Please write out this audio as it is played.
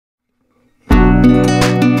Today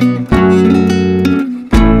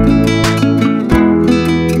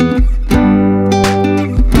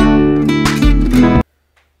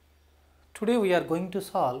we are going to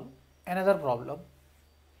solve another problem.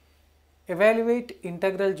 Evaluate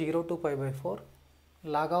integral 0 to pi by 4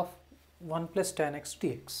 log of 1 plus tan x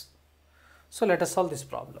dx. So let us solve this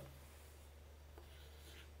problem.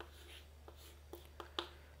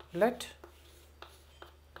 Let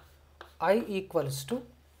I equals to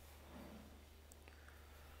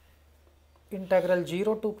integral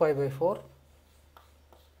 0 to pi by 4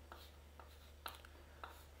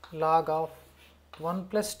 log of 1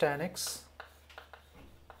 plus tan x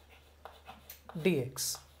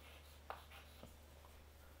dx.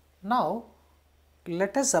 Now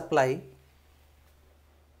let us apply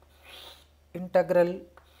integral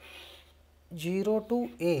 0 to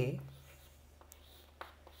a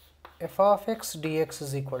f of x dx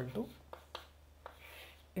is equal to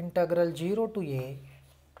integral 0 to a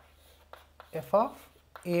f of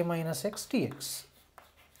a minus x dx.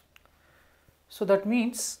 So that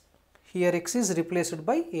means here x is replaced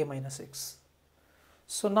by a minus x.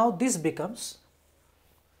 So now this becomes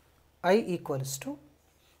I equals to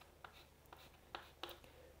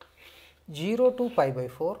 0 to pi by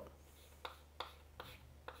 4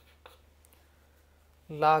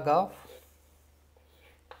 log of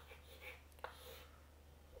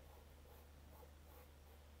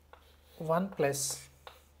one plus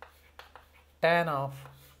tan of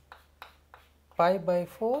pi by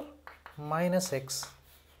 4 minus x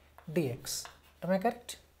dx. Am I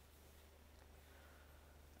correct?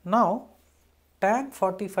 Now tan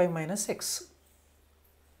 45 minus x.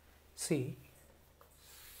 See,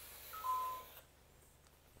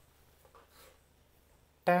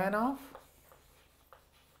 tan of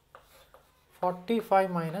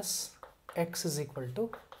 45 minus x is equal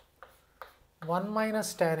to 1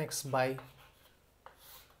 minus tan x by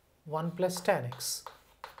 1 plus tan x.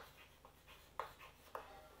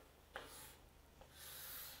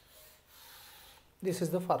 This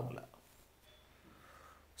is the formula.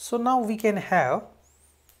 So now we can have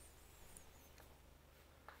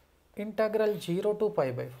integral 0 to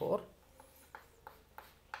pi by 4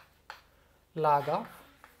 log of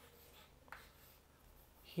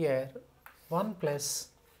here 1 plus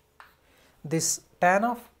this tan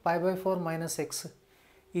of pi by 4 minus x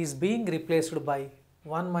is being replaced by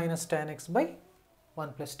 1 minus tan x by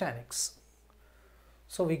 1 plus tan x.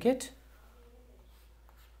 So we get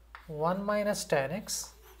 1 minus tan x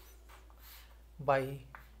by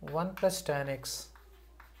 1 plus tan x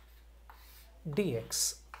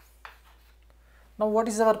dx. Now what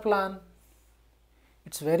is our plan?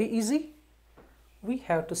 It's very easy. We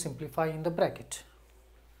have to simplify in the bracket.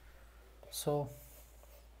 So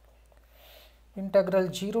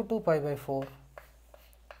integral 0 to pi by 4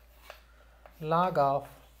 log of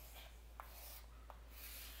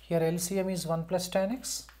here LCM is 1 plus tan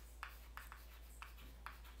x,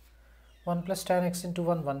 1 plus tan x into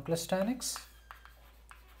 1 plus tan x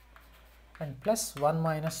and plus 1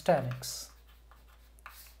 minus tan x.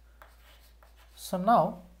 So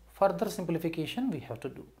now further simplification we have to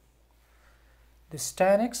do. This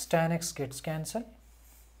tan x gets cancelled.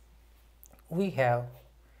 We have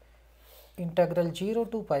integral 0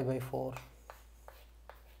 to pi by 4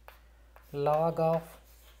 log of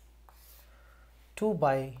 2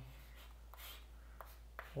 by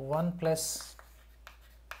 1 plus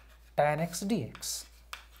tan x dx.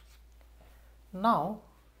 Now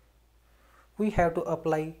we have to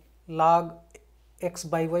apply log x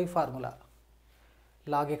by y formula,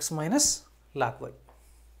 log x minus log y.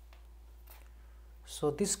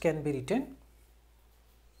 So this can be written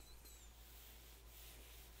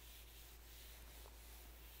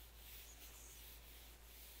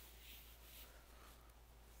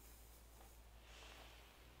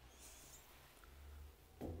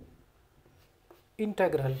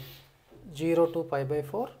integral 0 to pi by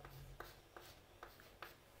 4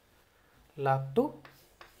 log 2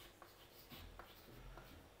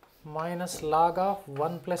 minus log of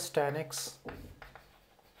 1 plus tan x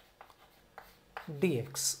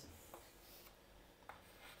dx.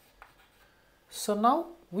 So now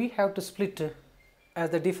we have to split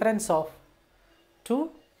as the difference of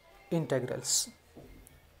two integrals.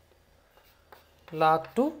 Log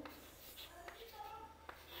 2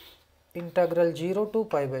 integral 0 to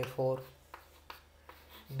pi by 4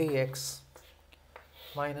 dx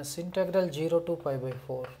minus integral 0 to pi by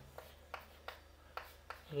 4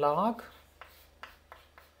 log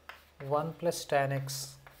 1 plus tan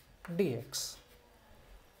x dx.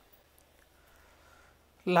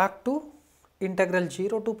 Log 2 integral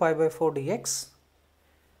 0 to pi by 4 dx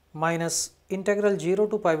minus integral 0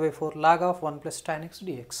 to pi by 4 log of 1 plus tan x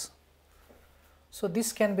dx. So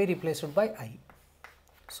this can be replaced by I.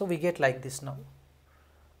 So we get like this now.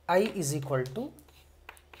 I is equal to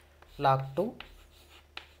log 2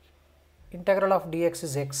 integral of dx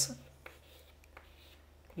is x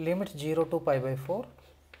limit 0 to pi by 4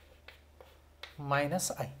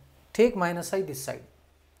 minus I. Take minus I this side.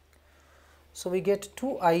 So we get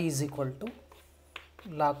 2I is equal to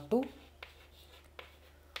log 2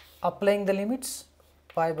 applying the limits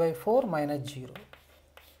pi by 4 minus 0,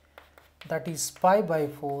 that is pi by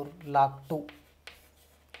 4 log 2.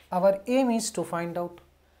 Our aim is to find out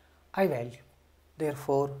I value.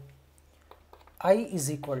 Therefore, I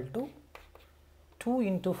is equal to 2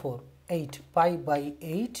 into 4, 8, pi by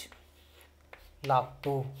 8 log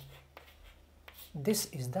 2. This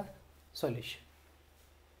is the solution.